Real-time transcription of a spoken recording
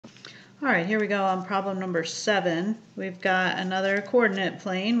All right, here we go on problem number 7. We've got another coordinate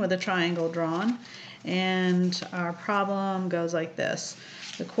plane with a triangle drawn, and our problem goes like this.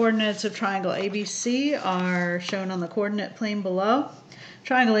 The coordinates of triangle ABC are shown on the coordinate plane below.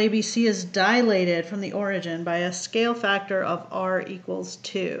 Triangle ABC is dilated from the origin by a scale factor of r equals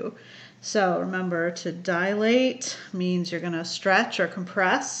 2. So remember, to dilate means you're going to stretch or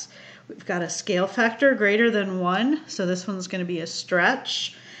compress. We've got a scale factor greater than 1, so this one's going to be a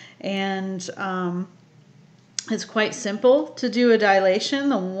stretch. And it's quite simple to do a dilation.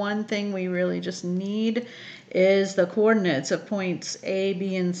 The one thing we really just need is the coordinates of points A,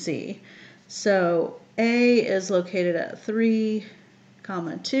 B, and C. So A is located at 3,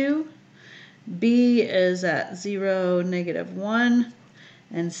 2. B is at 0, -1.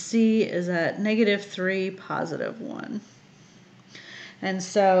 And C is at -3, +1. And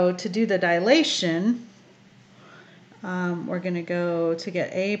so to do the dilation, we're going to go to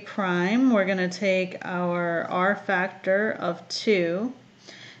get A prime. We're going to take our R factor of 2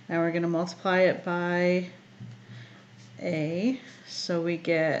 and we're going to multiply it by A. So we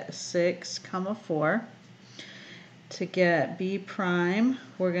get 6, 4. To get B prime,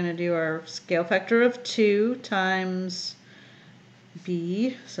 we're going to do our scale factor of 2 times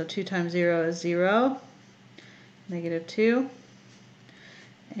B. So 2 times 0 is 0, -2.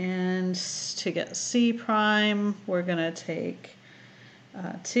 And to get C prime, we're going to take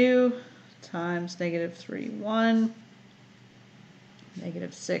 2 times -3, 1,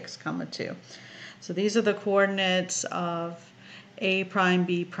 -6, 2. So these are the coordinates of A prime,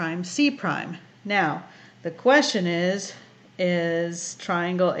 B prime, C prime. Now, the question is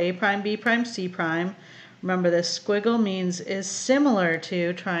triangle A prime, B prime, C prime, remember this squiggle means is similar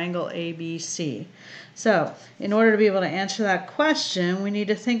to triangle ABC. So in order to be able to answer that question, we need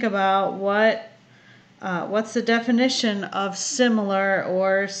to think about what's the definition of similar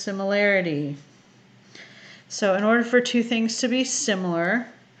or similarity. So in order for two things to be similar,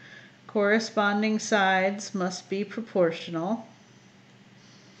 corresponding sides must be proportional.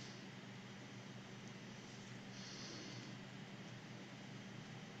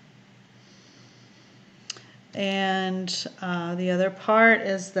 And the other part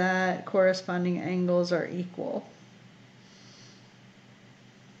is that corresponding angles are equal.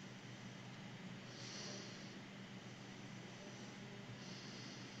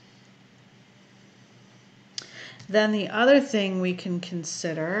 Then the other thing we can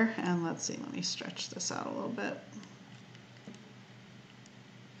consider, and let's see, let me stretch this out a little bit.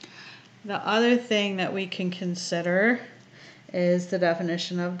 The other thing that we can consider is the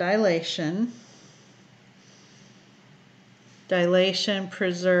definition of dilation. Dilation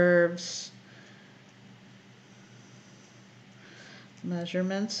preserves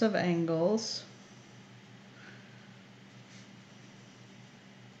measurements of angles.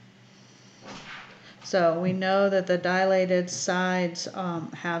 So we know that the dilated sides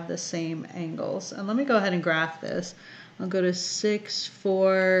have the same angles. And let me go ahead and graph this. I'll go to 6,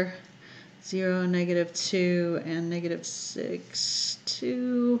 4, 0, -2, and -6,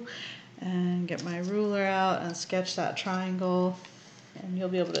 2. And get my ruler out and sketch that triangle, and you'll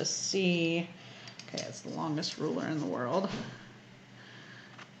be able to see, okay, it's the longest ruler in the world.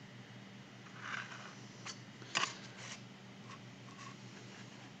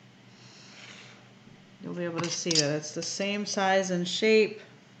 You'll be able to see that it's the same size and shape,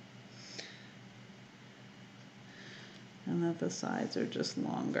 and that the sides are just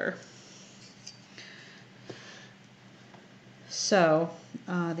longer. So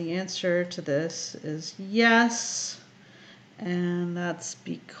the answer to this is yes, and that's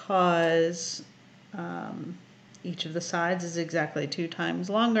because each of the sides is exactly 2 times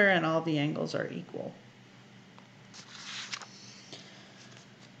longer and all the angles are equal.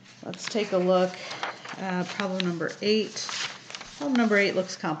 Let's take a look at problem number 8. Problem number 8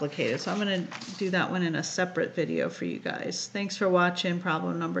 looks complicated, so I'm going to do that one in a separate video for you guys. Thanks for watching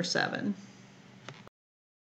problem number 7.